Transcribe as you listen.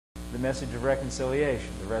the message of reconciliation,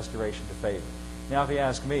 the restoration to favor. Now, if you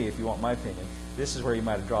ask me, if you want my opinion, this is where he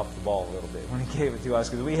might have dropped the ball a little bit when he gave it to us,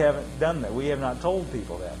 because we haven't done that. We have not told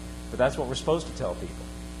people that. But that's what we're supposed to tell people.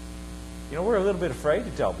 You know, we're a little bit afraid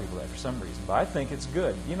to tell people that for some reason, but I think it's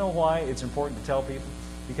good. You know why it's important to tell people?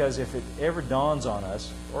 Because if it ever dawns on us,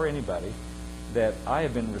 or anybody, that I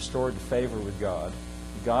have been restored to favor with God,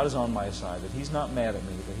 God is on my side, that He's not mad at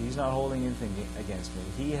me, that He's not holding anything against me,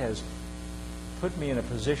 He has put me in a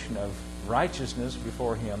position of righteousness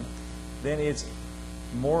before Him, then it's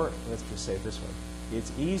more, let's just say it this way,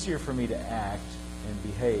 it's easier for me to act and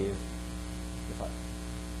behave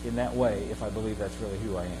in that way if I believe that's really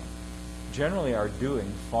who I am. Generally, our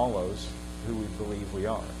doing follows who we believe we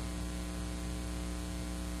are.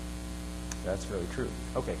 That's really true.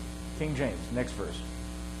 Okay, King James, next verse.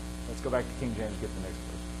 Let's go back to King James, get the next verse.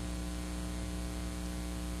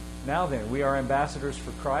 Now then, we are ambassadors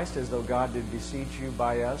for Christ, as though God did beseech you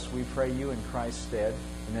by us. We pray you in Christ's stead,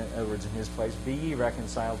 in other words, in His place, be ye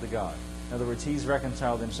reconciled to God. In other words, He's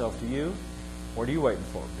reconciled Himself to you. What are you waiting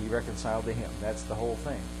for? Be reconciled to Him. That's the whole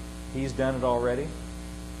thing. He's done it already.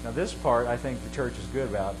 Now this part, I think the church is good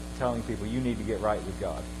about telling people you need to get right with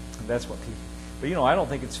God. That's what people... But you know, I don't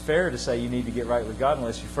think it's fair to say you need to get right with God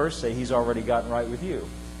unless you first say He's already gotten right with you.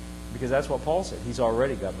 Because that's what Paul said. He's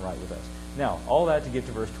already gotten right with us. Now, all that to get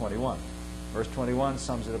to verse 21. Verse 21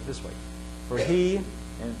 sums it up this way. For He,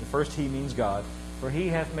 and the first He means God, for He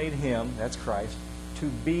hath made Him, that's Christ, to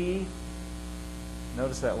be,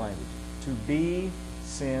 notice that language, to be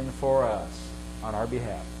sin for us on our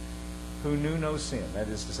behalf, who knew no sin. That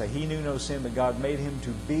is to say, He knew no sin, but God made Him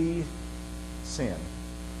to be sin,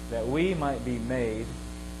 that we might be made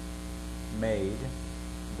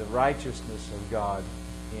the righteousness of God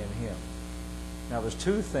in Him. Now, there's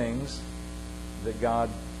two things that God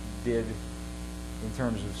did in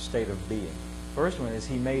terms of state of being. First one is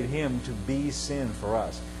He made Him to be sin for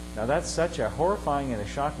us. Now, that's such a horrifying and a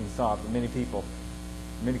shocking thought that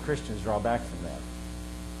many Christians draw back from that.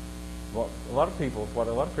 Well, what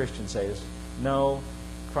a lot of Christians say is, no,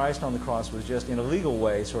 Christ on the cross was just in a legal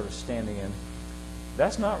way sort of standing in.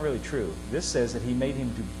 That's not really true. This says that He made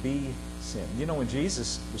Him to be sin. You know, when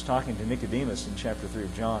Jesus was talking to Nicodemus in chapter 3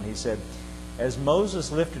 of John, He said, as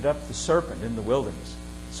Moses lifted up the serpent in the wilderness,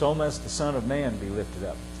 so must the Son of Man be lifted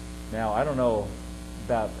up. Now, I don't know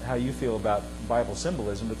about how you feel about Bible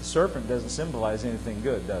symbolism, but the serpent doesn't symbolize anything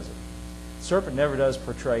good, does it? The serpent never does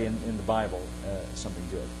portray in the Bible something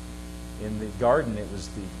good. In the garden, it was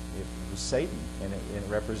Satan, and it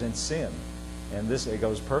represents sin. And it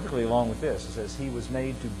goes perfectly along with this. It says He was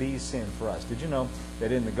made to be sin for us. Did you know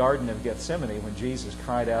that in the Garden of Gethsemane, when Jesus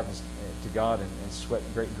cried out to God and sweat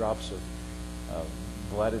great drops of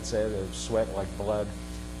blood, it said, of sweat like blood,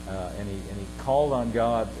 and he called on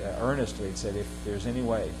God earnestly and said, if there's any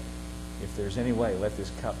way, let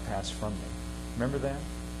this cup pass from me. Remember that?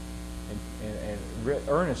 And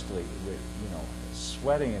earnestly,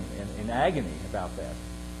 sweating in agony about that.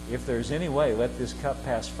 If there's any way, let this cup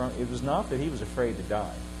pass from. It was not that He was afraid to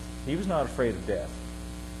die. He was not afraid of death.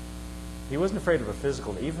 He wasn't afraid of a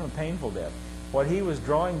physical, even a painful death. What He was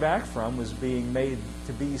drawing back from was being made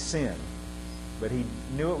to be sin. But He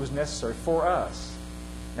knew it was necessary for us.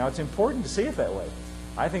 Now, it's important to see it that way.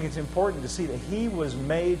 I think it's important to see that He was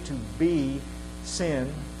made to be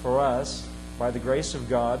sin for us by the grace of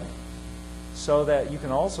God, so that you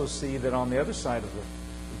can also see that on the other side of the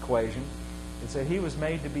equation, it said He was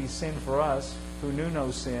made to be sin for us who knew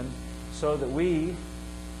no sin, so that we,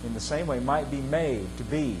 in the same way, might be made to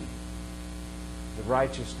be the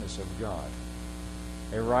righteousness of God.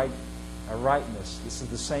 A rightness. This is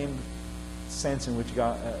the same sense in which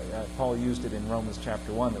Paul used it in Romans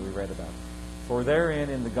chapter 1 that we read about. For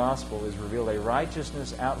therein in the gospel is revealed a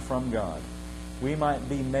righteousness out from God. We might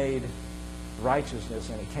be made righteousness,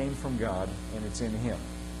 and it came from God, and it's in Him.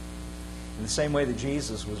 In the same way that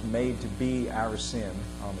Jesus was made to be our sin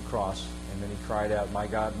on the cross, and then He cried out, my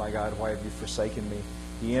God, why have you forsaken me?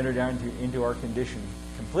 He entered into our condition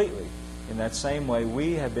completely. In that same way,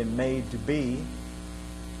 we have been made to be,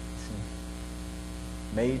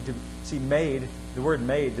 the word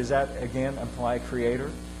made, does that again imply creator?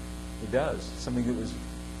 It does. Something that was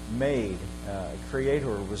made.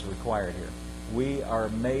 Creator was required here. We are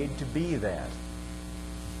made to be that.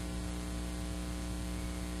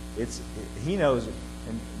 He knows it,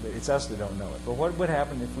 and it's us that don't know it. But what would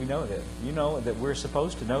happen if we know that? You know that we're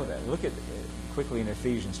supposed to know that. Look at quickly in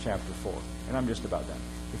Ephesians chapter 4, and I'm just about done.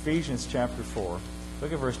 Ephesians chapter 4,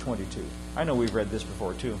 look at verse 22. I know we've read this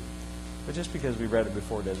before too, but just because we read it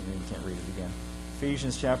before doesn't mean we can't read it again.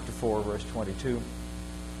 Ephesians chapter 4, verse 22.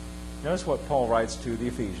 Notice what Paul writes to the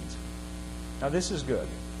Ephesians. Now this is good.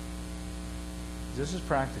 This is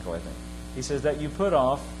practical, I think. He says that you put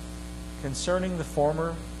off concerning the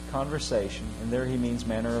former conversation, and there he means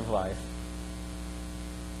manner of life.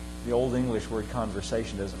 The Old English word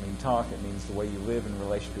conversation doesn't mean talk, it means the way you live in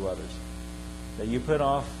relation to others. That you put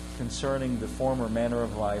off concerning the former manner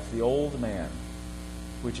of life, the old man,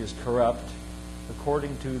 which is corrupt,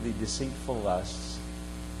 according to the deceitful lusts.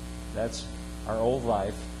 That's our old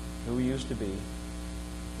life, who we used to be.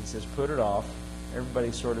 He says, put it off.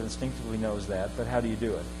 Everybody sort of instinctively knows that, but how do you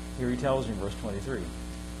do it? Here he tells you in verse 23.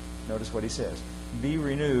 Notice what he says. Be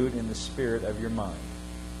renewed in the spirit of your mind.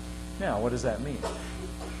 Now, what does that mean?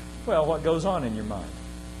 Well, what goes on in your mind?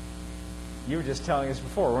 You were just telling us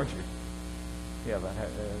before, weren't you? Yeah, but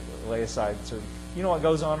lay aside. You know what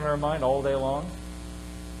goes on in our mind all day long?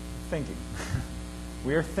 Thinking.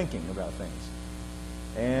 We are thinking about things.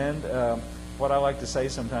 And what I like to say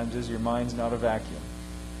sometimes is your mind's not a vacuum.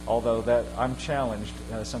 Although that I'm challenged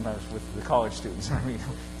sometimes with the college students. I mean,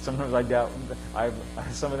 sometimes I doubt.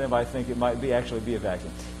 Some of them I think it might actually be a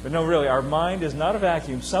vacuum. But no, really, our mind is not a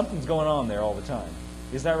vacuum. Something's going on there all the time.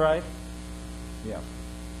 Is that right? Yeah.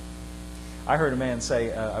 I heard a man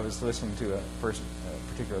say, I was listening to a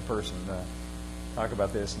particular person talk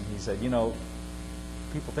about this, and he said, you know,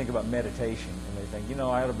 people think about meditation, and they think, you know,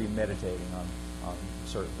 I ought to be meditating on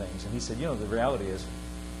certain things. And he said, you know, the reality is,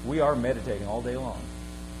 we are meditating all day long.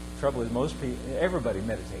 Trouble is, everybody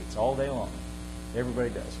meditates all day long. Everybody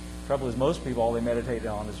does. Trouble is, most people, all they meditate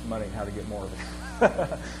on is money and how to get more of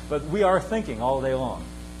it. But we are thinking all day long.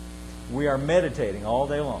 We are meditating all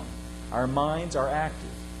day long. Our minds are active.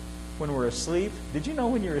 When we're asleep, did you know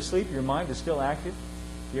when you're asleep, your mind is still active?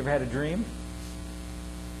 You ever had a dream?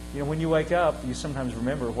 You know, when you wake up, you sometimes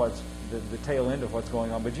remember what's the tail end of what's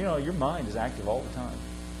going on, but you know, your mind is active all the time.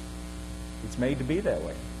 It's made to be that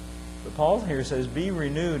way. But Paul here says, be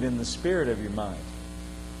renewed in the spirit of your mind.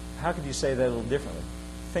 How could you say that a little differently?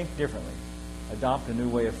 Think differently. Adopt a new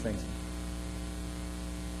way of thinking.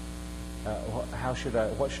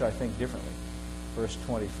 What should I think differently? Verse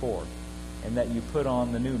 24. And that you put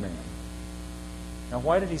on the new man. Now,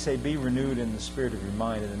 why did he say, be renewed in the spirit of your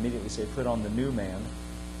mind, and immediately say, put on the new man,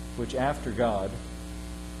 which after God,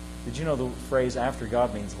 did you know the phrase after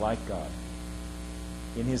God means like God?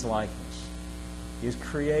 In His likeness. He is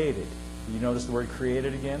created. You notice the word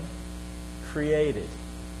created again? Created.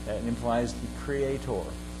 That implies the creator.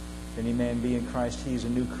 If any man be in Christ, he is a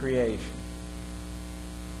new creation.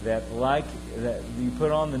 That you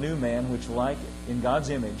put on the new man, which like in God's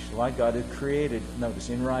image, like God, is created, notice,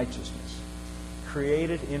 in righteousness.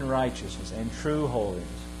 Created in righteousness and true holiness.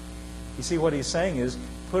 You see, what he's saying is,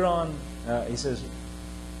 put on, he says,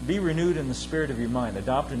 be renewed in the spirit of your mind.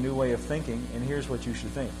 Adopt a new way of thinking, and here's what you should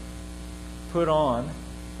think. Put on,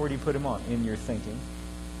 where do you put him on? In your thinking.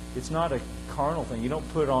 It's not a carnal thing. You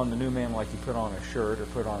don't put on the new man like you put on a shirt or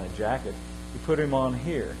put on a jacket. You put him on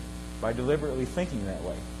here by deliberately thinking that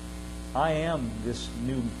way. I am this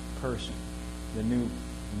new person, the new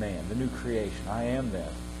man, the new creation. I am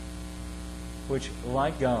that. Which,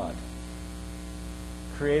 like God,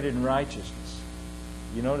 created in righteousness.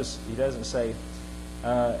 You notice he doesn't say,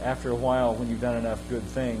 after a while, when you've done enough good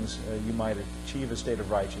things, you might achieve a state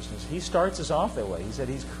of righteousness. He starts us off that way. He said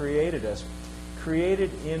He's created us, created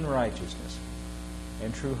in righteousness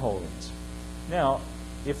and true holiness. Now,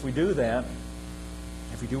 if we do that,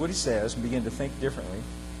 if we do what He says and begin to think differently,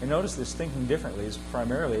 and notice this thinking differently is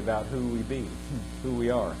primarily about who we be, who we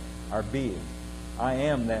are, our being. I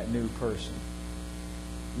am that new person.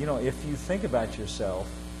 You know, if you think about yourself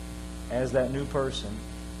as that new person,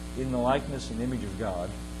 in the likeness and image of God,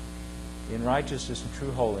 in righteousness and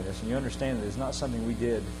true holiness, and you understand that it's not something we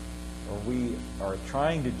did or we are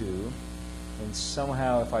trying to do, and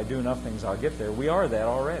somehow if I do enough things I'll get there. We are that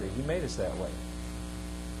already. He made us that way.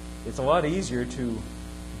 It's a lot easier to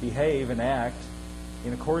behave and act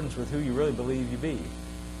in accordance with who you really believe you be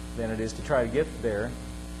than it is to try to get there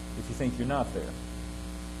if you think you're not there.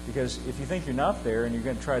 Because if you think you're not there and you're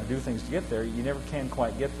going to try to do things to get there, you never can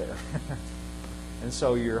quite get there. And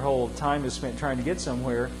so your whole time is spent trying to get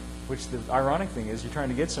somewhere, which the ironic thing is you're trying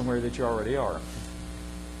to get somewhere that you already are.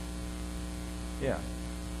 Yeah.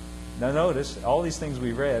 Now notice, all these things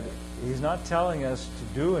we read, He's not telling us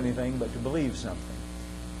to do anything but to believe something,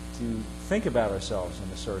 to think about ourselves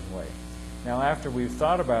in a certain way. Now after we've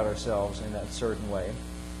thought about ourselves in that certain way,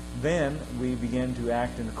 then we begin to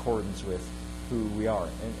act in accordance with who we are.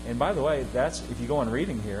 And by the way, that's, if you go on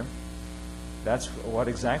reading here, that's what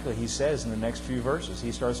exactly he says in the next few verses.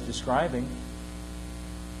 He starts describing,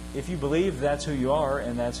 if you believe that's who you are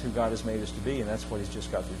and that's who God has made us to be, and that's what He's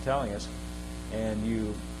just got through telling us, and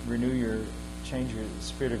you change your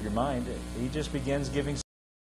spirit of your mind, He just begins giving